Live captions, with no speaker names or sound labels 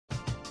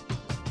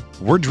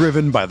We're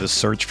driven by the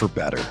search for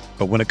better.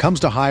 But when it comes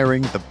to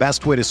hiring, the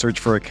best way to search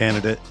for a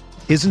candidate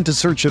isn't to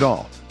search at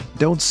all.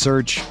 Don't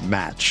search,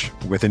 match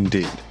with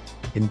Indeed.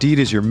 Indeed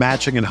is your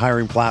matching and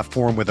hiring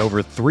platform with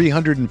over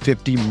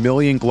 350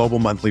 million global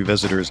monthly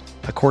visitors,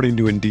 according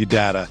to Indeed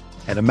data,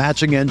 and a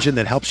matching engine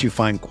that helps you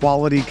find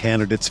quality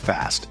candidates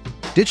fast.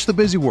 Ditch the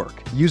busy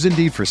work. Use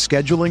Indeed for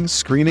scheduling,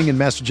 screening, and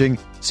messaging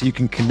so you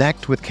can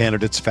connect with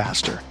candidates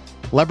faster.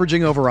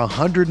 Leveraging over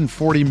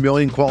 140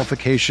 million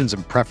qualifications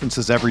and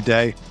preferences every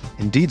day,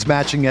 Indeed's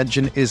matching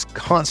engine is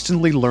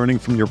constantly learning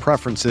from your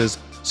preferences,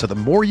 so the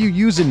more you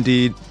use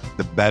Indeed,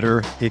 the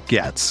better it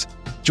gets.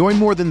 Join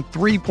more than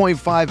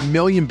 3.5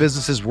 million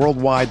businesses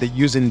worldwide that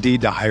use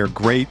Indeed to hire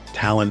great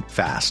talent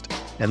fast.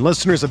 And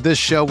listeners of this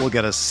show will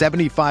get a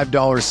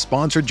 $75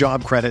 sponsored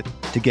job credit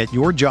to get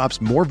your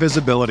jobs more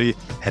visibility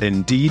at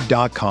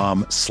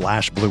Indeed.com/Blue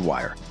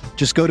Wire.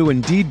 Just go to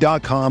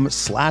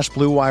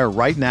Indeed.com/Blue Wire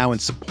right now and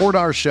support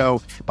our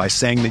show by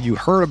saying that you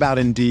heard about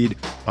Indeed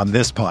on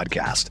this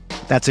podcast.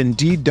 That's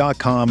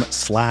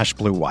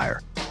Indeed.com/Blue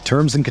Wire.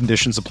 Terms and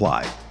conditions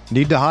apply.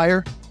 Need to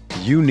hire?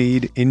 You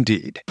need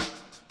Indeed.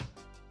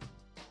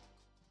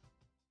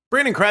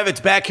 Brandon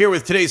Kravitz back here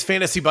with today's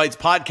Fantasy Bites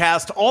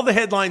podcast. All the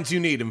headlines you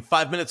need in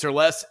 5 minutes or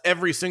less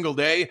every single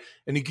day.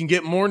 And you can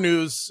get more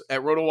news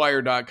at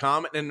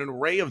rotowire.com and an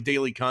array of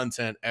daily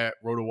content at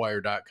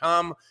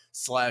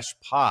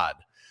rotowire.com/pod.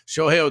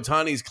 Shohei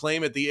Ohtani's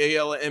claim at the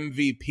AL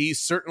MVP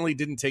certainly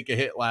didn't take a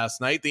hit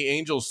last night. The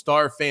Angels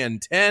star fan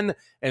 10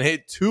 and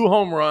hit 2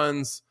 home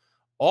runs,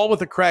 all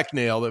with a cracked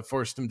nail that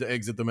forced him to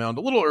exit the mound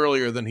a little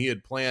earlier than he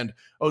had planned.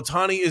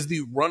 Ohtani is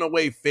the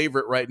runaway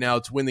favorite right now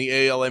to win the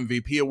AL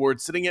MVP award,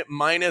 sitting at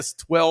minus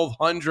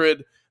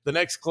 1,200. The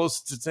next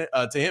closest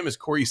to him is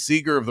Corey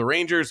Seager of the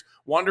Rangers,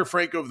 Wander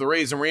Franco of the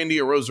Rays, and Randy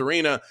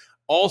Arozarena,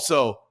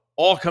 also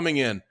all coming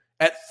in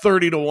at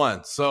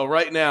 30-1. So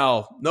right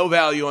now, no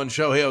value on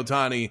Shohei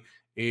Ohtani.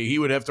 He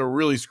would have to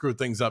really screw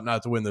things up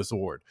not to win this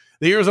award.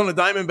 The Arizona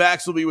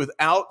Diamondbacks will be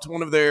without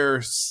one of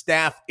their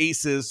staff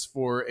aces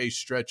for a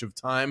stretch of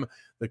time.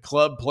 The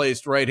club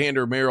placed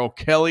right-hander Merrill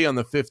Kelly on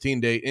the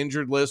 15-day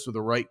injured list with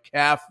a right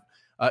calf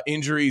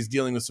injury. He's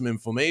dealing with some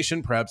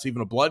inflammation, perhaps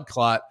even a blood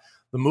clot.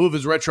 The move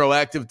is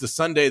retroactive to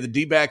Sunday. The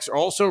D-backs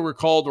also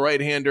recalled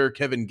right-hander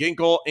Kevin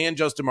Ginkel and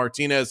Justin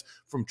Martinez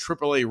from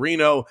AAA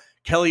Reno.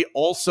 Kelly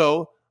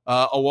also,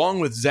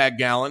 along with Zach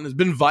Gallen, has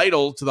been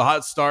vital to the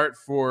hot start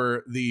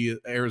for the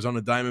Arizona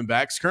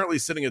Diamondbacks, currently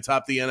sitting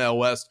atop the NL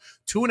West,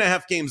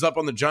 2.5 games up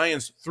on the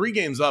Giants, 3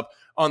 games up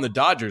on the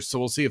Dodgers. So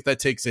we'll see if that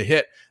takes a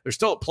hit. They're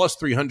still at plus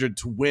 300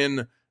 to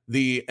win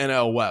the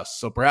NL West.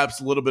 So perhaps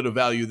a little bit of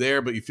value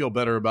there, but you feel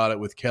better about it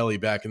with Kelly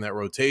back in that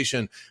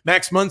rotation.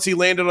 Max Muncy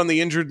landed on the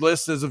injured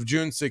list as of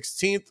June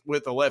 16th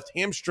with a left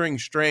hamstring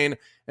strain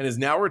and has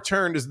now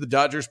returned as the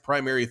Dodgers'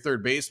 primary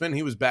third baseman.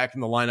 He was back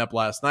in the lineup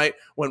last night,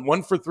 went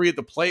 1 for 3 at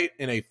the plate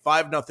in a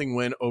 5-0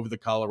 win over the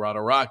Colorado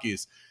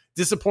Rockies.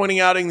 Disappointing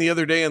outing the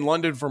other day in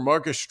London for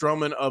Marcus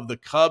Stroman of the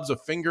Cubs. A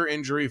finger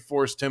injury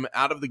forced him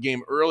out of the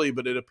game early,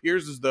 but it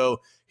appears as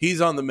though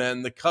he's on the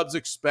mend. The Cubs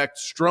expect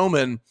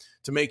Stroman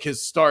to make his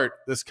start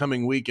this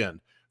coming weekend.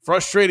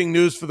 Frustrating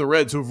news for the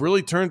Reds, who have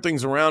really turned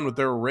things around with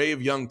their array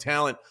of young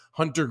talent.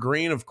 Hunter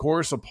Green, of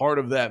course, a part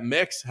of that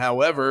mix.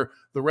 However,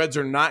 the Reds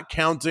are not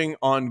counting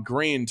on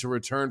Green to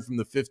return from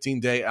the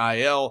 15-day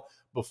IL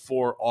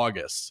before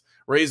August.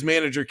 Rays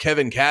manager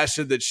Kevin Cash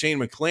said that Shane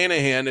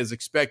McClanahan is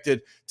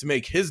expected to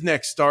make his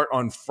next start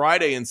on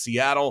Friday in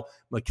Seattle.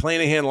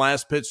 McClanahan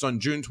last pitched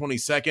on June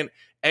 22nd,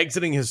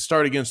 exiting his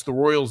start against the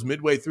Royals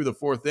midway through the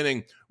 4th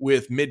inning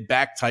with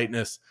mid-back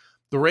tightness.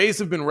 The Rays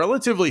have been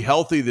relatively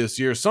healthy this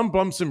year, some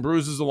bumps and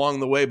bruises along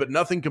the way, but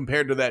nothing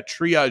compared to that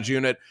triage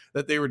unit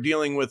that they were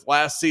dealing with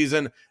last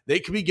season.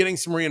 They could be getting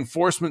some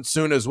reinforcements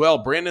soon as well.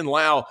 Brandon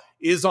Lau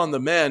is on the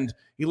mend.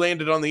 He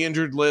landed on the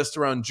injured list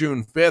around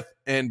June 5th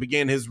and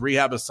began his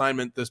rehab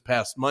assignment this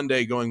past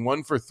Monday, going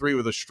 1 for 3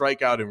 with a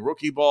strikeout in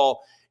rookie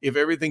ball. If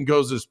everything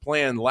goes as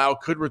planned, Lau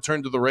could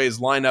return to the Rays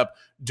lineup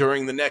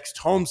during the next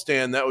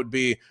homestand. That would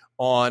be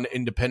on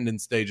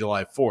Independence Day,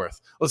 July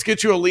 4th. Let's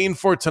get you a lean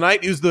for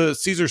tonight. Use the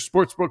Caesars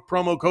Sportsbook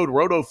promo code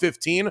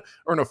ROTO15.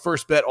 Earn a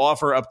first bet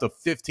offer up to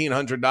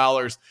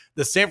 $1,500.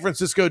 The San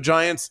Francisco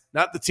Giants,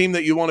 not the team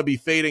that you want to be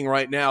fading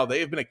right now. They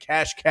have been a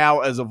cash cow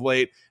as of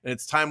late, and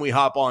it's time we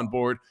hop on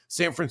board.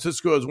 San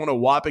Francisco has won a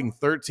whopping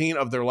 13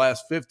 of their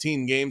last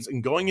 15 games,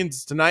 and going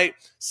into tonight,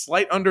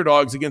 slight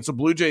underdogs against a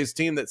Blue Jays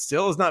team that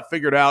still has not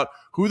figured out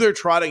who they're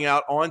trotting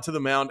out onto the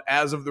mound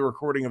as of the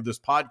recording of this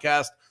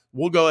podcast.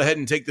 We'll go ahead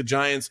and take the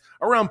Giants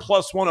around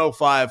plus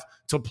 105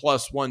 to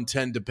plus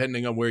 110,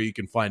 depending on where you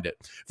can find it.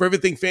 For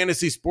everything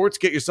fantasy sports,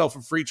 get yourself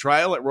a free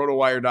trial at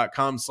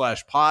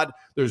rotowire.com/pod.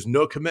 There's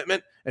no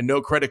commitment and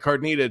no credit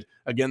card needed.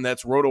 Again,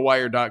 that's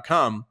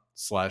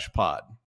rotowire.com/pod.